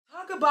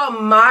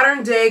about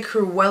modern day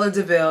Cruella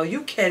de Vil.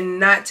 You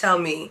cannot tell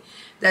me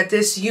that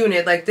this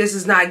unit, like, this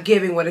is not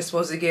giving what it's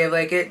supposed to give.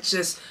 Like, it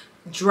just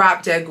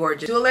drop dead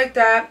gorgeous. Do it like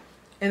that,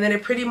 and then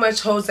it pretty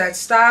much holds that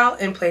style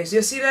in place.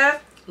 You see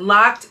that?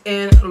 Locked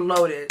and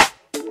loaded.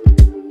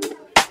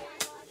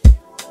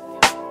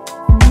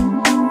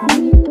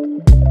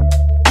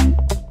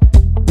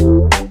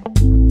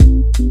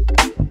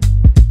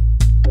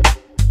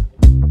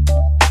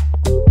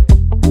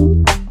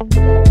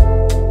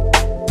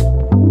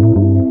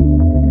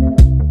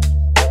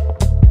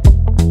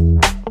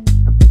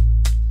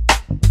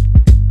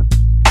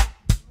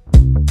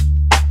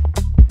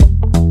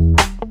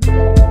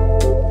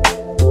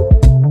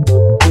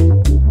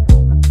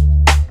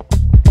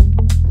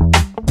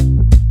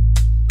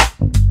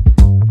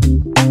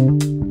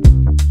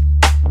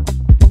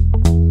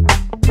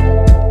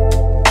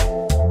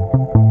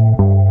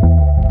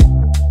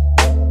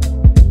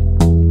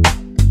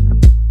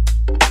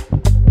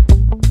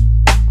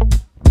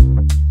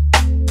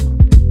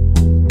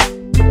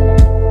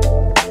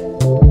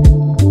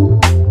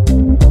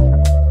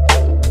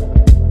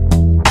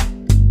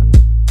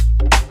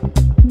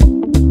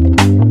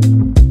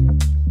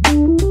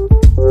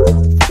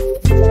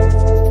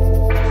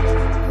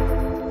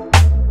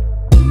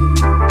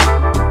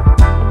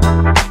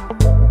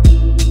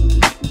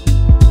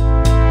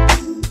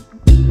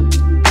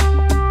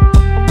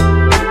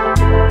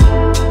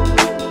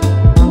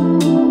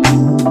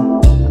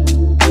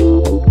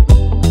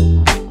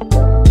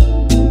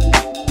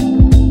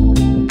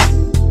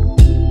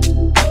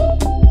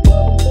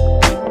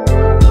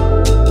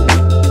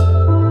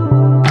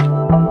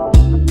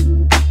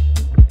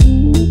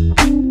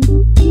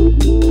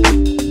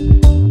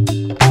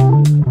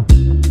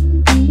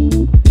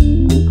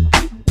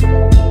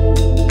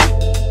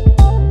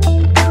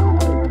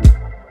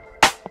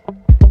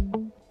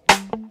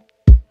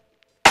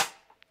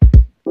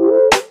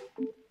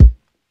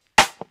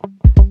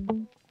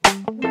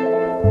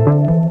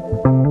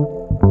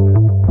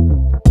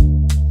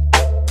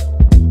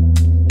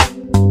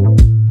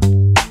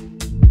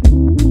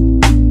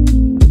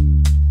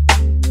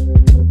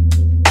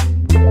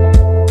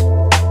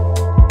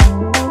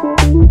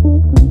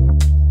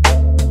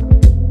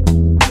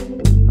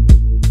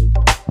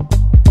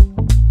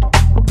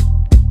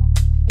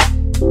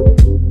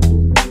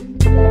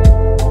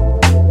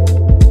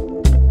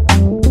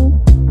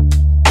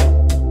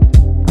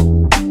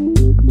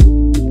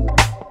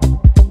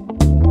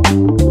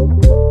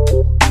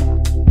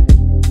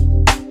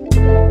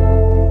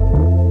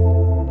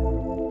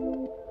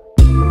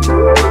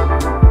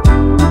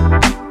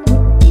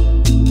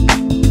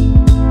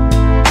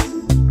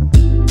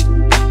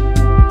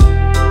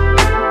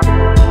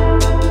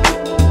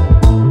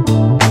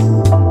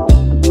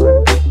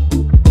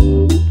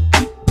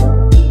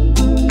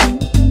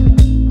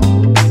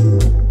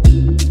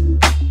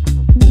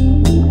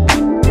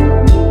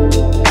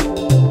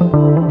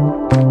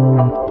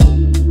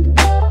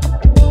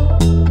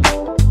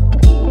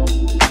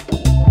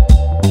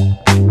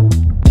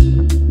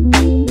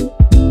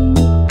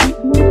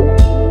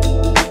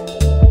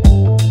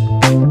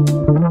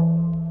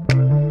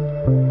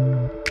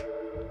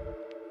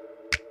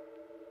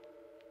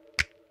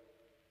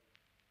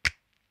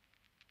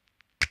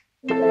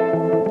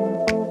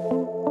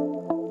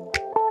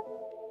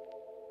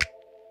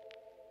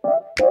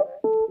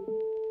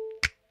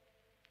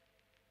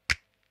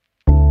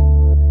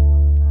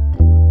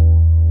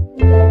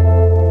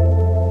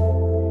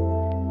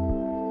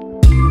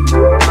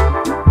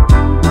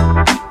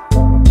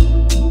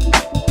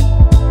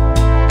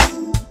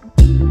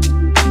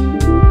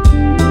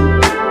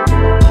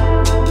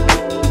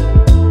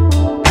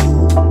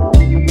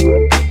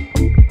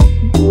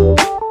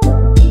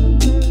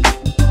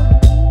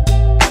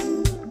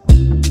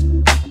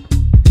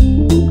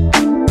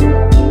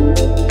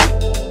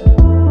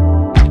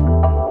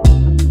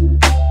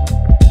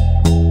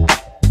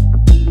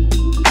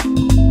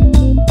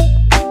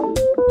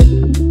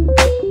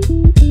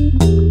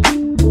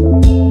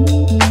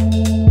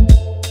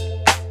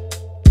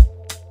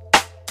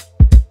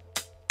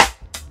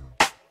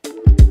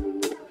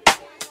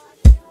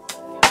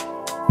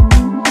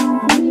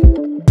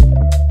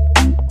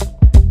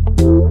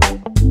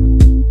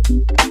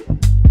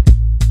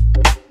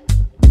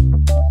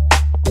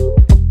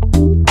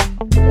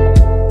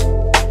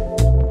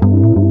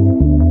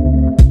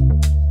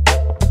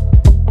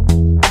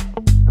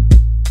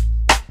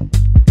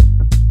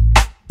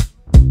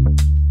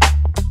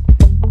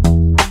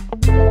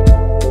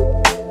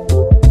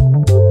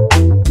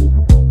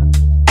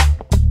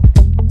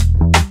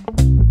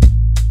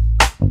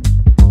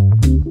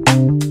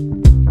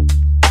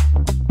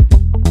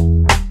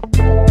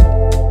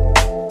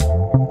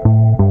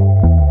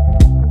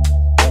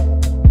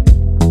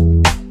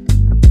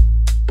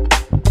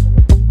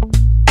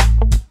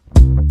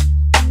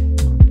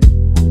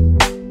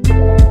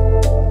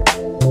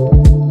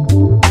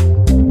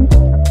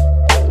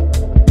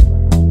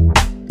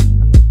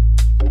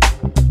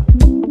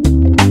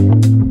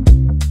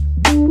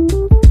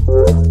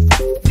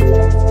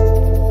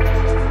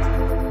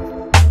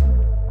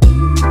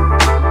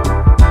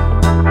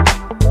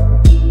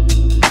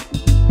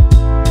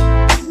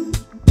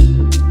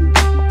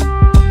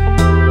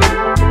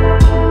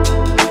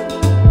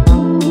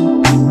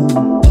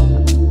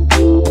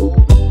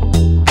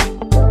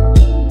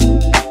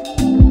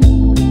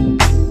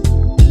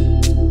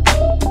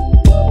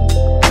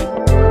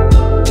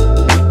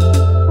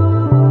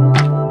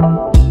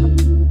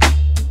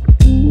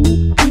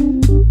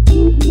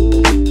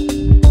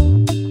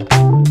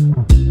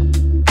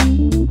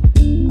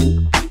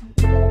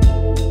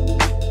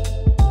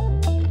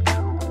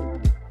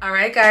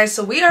 Alright guys,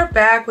 so we are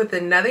back with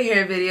another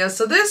hair video.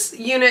 So this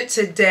unit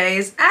today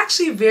is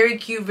actually very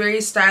cute, very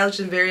stylish,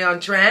 and very on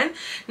trend.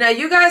 Now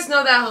you guys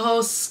know that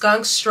whole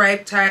skunk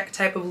stripe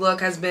type of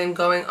look has been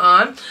going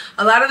on.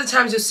 A lot of the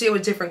times you'll see it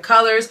with different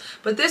colors,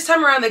 but this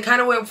time around they kind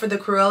of went for the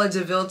Cruella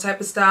de Vil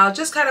type of style,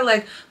 just kind of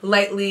like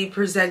lightly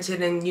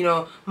presented in, you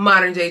know,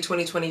 modern day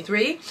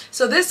 2023.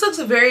 So this looks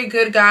very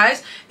good,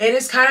 guys. It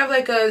is kind of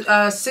like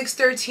a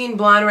 613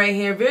 blonde right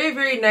here. Very,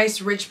 very nice,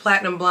 rich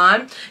platinum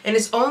blonde, and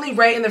it's only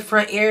right in the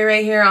front area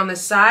right here on the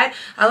side.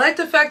 I like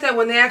the fact that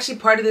when they actually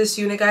parted this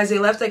unit, guys, they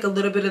left like a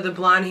little bit of the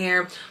blonde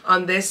hair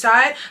on this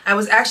side. I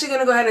was actually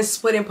going to go ahead and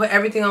split and put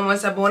everything on one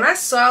side, but when I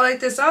saw it like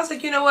this, I was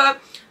like, you know what?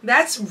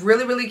 That's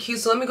really, really cute.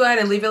 So let me go ahead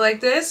and leave it like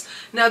this.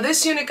 Now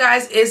this unit,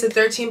 guys, is a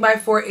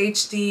 13x4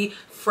 HD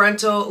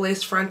frontal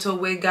lace frontal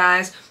wig,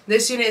 guys.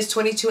 This unit is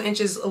 22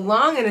 inches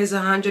long and is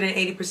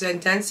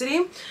 180%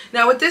 density.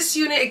 Now with this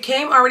unit, it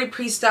came already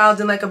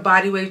pre-styled in like a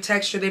body wave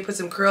texture. They put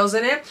some curls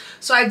in it,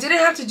 so I didn't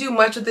have to do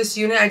much with this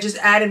unit. I just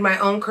added my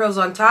own curls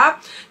on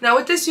top. Now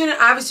with this unit,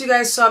 obviously you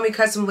guys saw me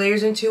cut some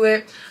layers into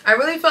it. I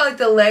really felt like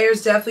the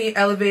layers definitely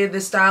elevated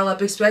the style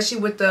up, especially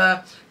with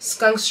the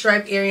skunk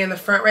stripe area in the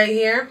front right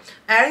here.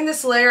 Adding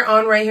this layer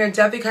on right here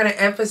definitely kind of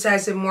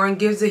emphasizes it more and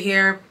gives the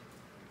hair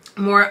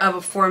more of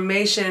a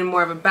formation and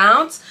more of a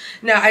bounce.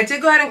 Now I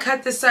did go ahead and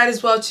cut this side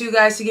as well too,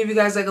 guys, to give you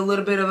guys like a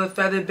little bit of a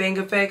feather bang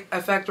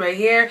effect right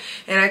here,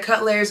 and I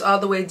cut layers all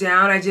the way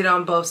down. I did it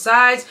on both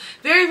sides.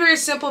 Very, very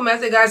simple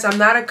method, guys. I'm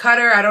not a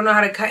cutter. I don't know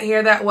how to cut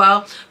hair that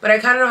well, but I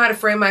kind of know how to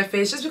frame my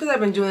face just because I've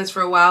been doing this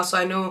for a while, so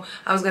I knew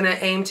I was going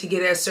to aim to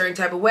get it a certain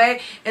type of way.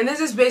 And this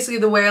is basically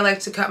the way I like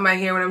to cut my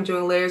hair when I'm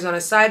doing layers on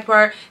a side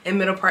part and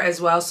middle part as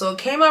well. So it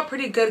came out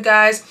pretty good,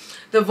 guys.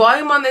 The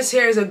volume on this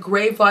hair is a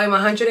great volume.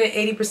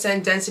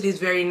 180% density is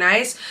very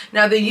nice.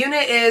 Now the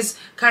unit is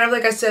kind of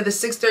like I said, the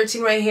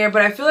 613 right here,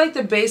 but I feel like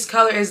the base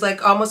color is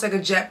like almost like a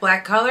jet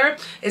black color.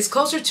 It's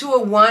closer to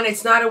a 1.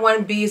 It's not a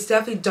 1B. It's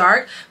definitely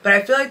dark, but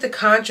I feel like the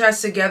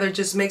contrast together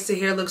just makes the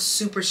hair look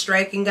super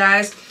striking,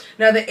 guys.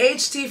 Now the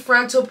HD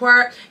frontal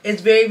part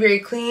is very, very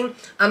clean.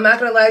 I'm not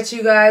going to lie to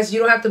you guys. You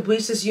don't have to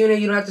bleach this unit.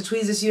 You don't have to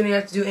tweeze this unit. You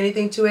don't have to do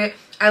anything to it.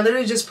 I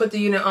literally just put the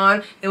unit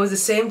on. It was the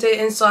same day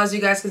install, as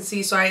you guys can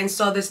see. So I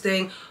installed this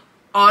thing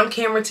on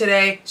camera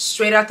today,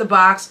 straight out the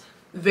box.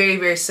 Very,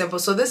 very simple.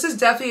 So this is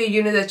definitely a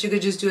unit that you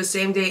could just do a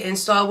same day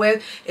install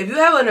with. If you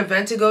have an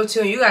event to go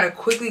to and you got to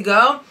quickly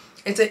go,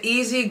 it's an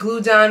easy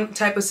glue down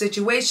type of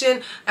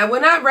situation. I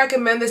would not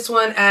recommend this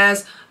one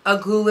as a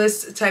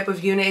glueless type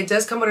of unit. It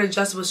does come with an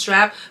adjustable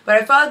strap,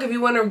 but I felt like if you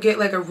want to get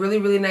like a really,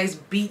 really nice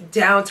beat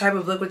down type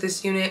of look with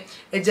this unit,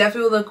 it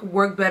definitely will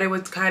work better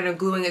with kind of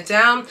gluing it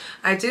down.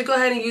 I did go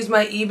ahead and use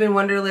my Even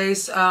Wonder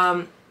Lace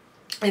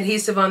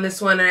adhesive on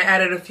this one, and I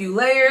added a few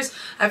layers.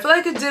 I feel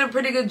like it did a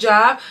pretty good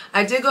job.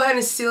 I did go ahead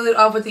and seal it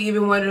off with the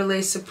Even Wonder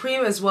Lace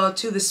Supreme as well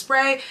to the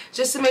spray,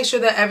 just to make sure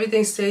that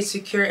everything stays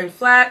secure and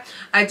flat.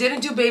 I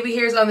didn't do baby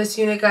hairs on this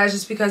unit, guys,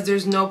 just because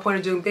there's no point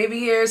of doing baby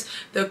hairs.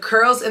 The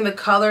curls and the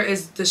color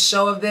is the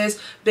show of this.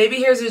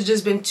 Baby hairs has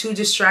just been too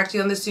distracting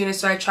on this unit,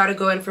 so I try to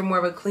go in for more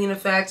of a clean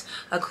effect,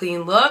 a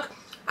clean look.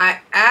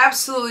 I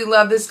absolutely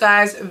love this,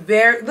 guys.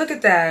 Look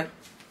at that.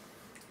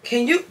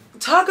 Can you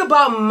talk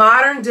about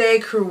modern day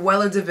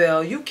Cruella de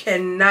Vil? You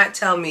cannot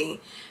tell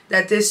me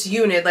that this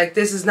unit, like,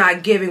 this is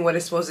not giving what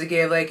it's supposed to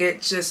give. Like,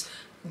 it just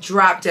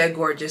drop dead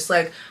gorgeous.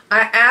 Like,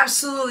 I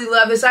absolutely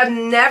love this. I've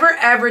never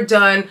ever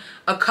done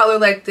a color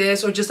like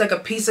this, or just like a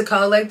piece of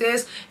color like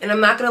this, and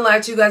I'm not gonna lie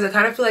to you guys, I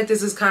kind of feel like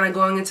this is kind of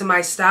going into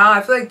my style.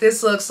 I feel like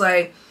this looks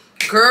like,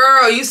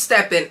 girl, you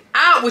stepping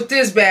out with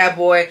this bad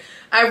boy.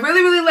 I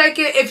really, really like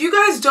it. If you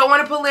guys don't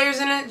want to put layers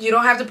in it, you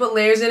don't have to put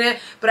layers in it.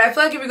 But I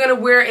feel like if you're going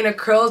to wear it in a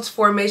curled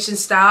formation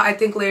style, I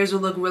think layers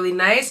would look really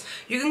nice.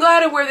 You can go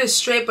ahead and wear this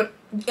straight, but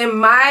in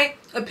my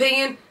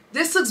opinion,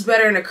 this looks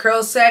better in a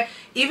curl set.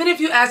 Even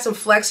if you add some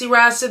flexi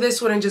rods to this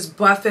one and just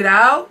buff it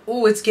out,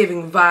 ooh, it's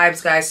giving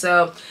vibes, guys.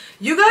 So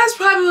you guys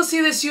probably will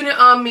see this unit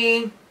on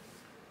me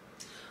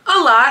a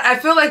lot. I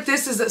feel like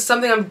this is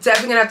something I'm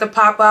definitely gonna have to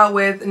pop out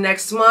with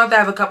next month. I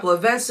have a couple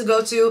of events to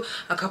go to,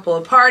 a couple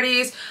of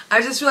parties.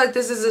 I just feel like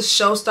this is a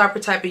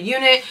showstopper type of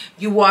unit.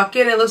 You walk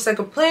in, it looks like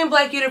a plain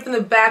black unit from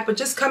the back, but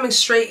just coming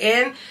straight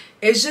in,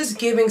 it's just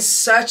giving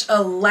such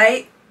a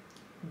light,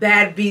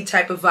 bad beat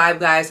type of vibe,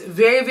 guys.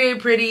 Very, very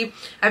pretty.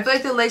 I feel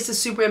like the lace is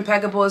super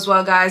impeccable as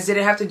well, guys.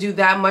 Didn't have to do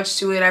that much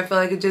to it. I feel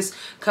like it just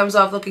comes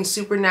off looking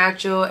super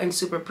natural and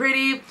super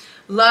pretty.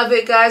 Love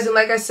it, guys. And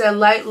like I said,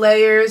 light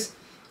layers.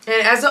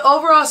 And as an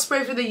overall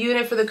spray for the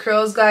unit, for the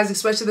curls, guys,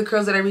 especially the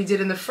curls that I redid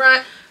in the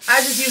front,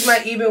 I just use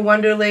my Even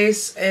Wonder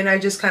Lace and I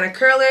just kind of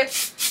curl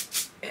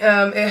it.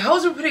 It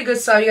holds a pretty good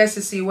style, you guys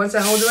can see. Once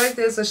I hold it like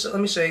this, let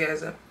me show you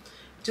guys.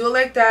 Do it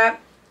like that,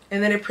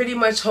 and then it pretty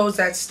much holds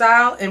that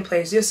style in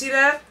place. You'll see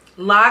that?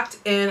 Locked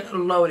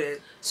and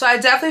loaded. So I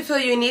definitely feel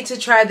you need to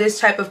try this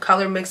type of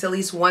color mix at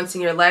least once in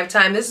your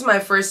lifetime. This is my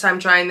first time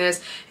trying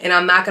this, and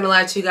I'm not going to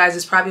lie to you guys,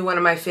 it's probably one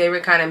of my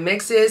favorite kind of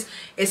mixes.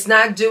 It's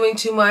not doing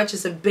too much.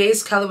 It's a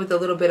base color with a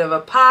little bit of a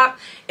pop,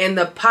 and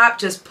the pop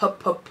just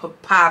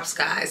pops,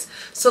 guys.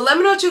 So let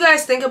me know what you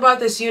guys think about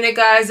this unit,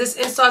 guys. This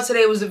install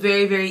today was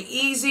very, very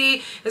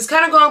easy. It's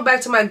kind of going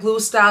back to my glue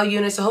style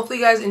unit, so hopefully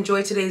you guys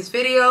enjoyed today's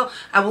video.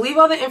 I will leave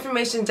all the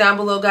information down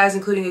below, guys,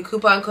 including a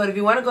coupon code if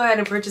you want to go ahead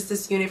and purchase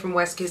this unit from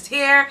Westkiss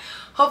here.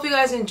 Hope you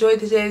guys enjoyed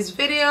today's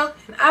video,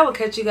 and I will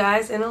catch you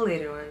guys in a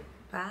later one.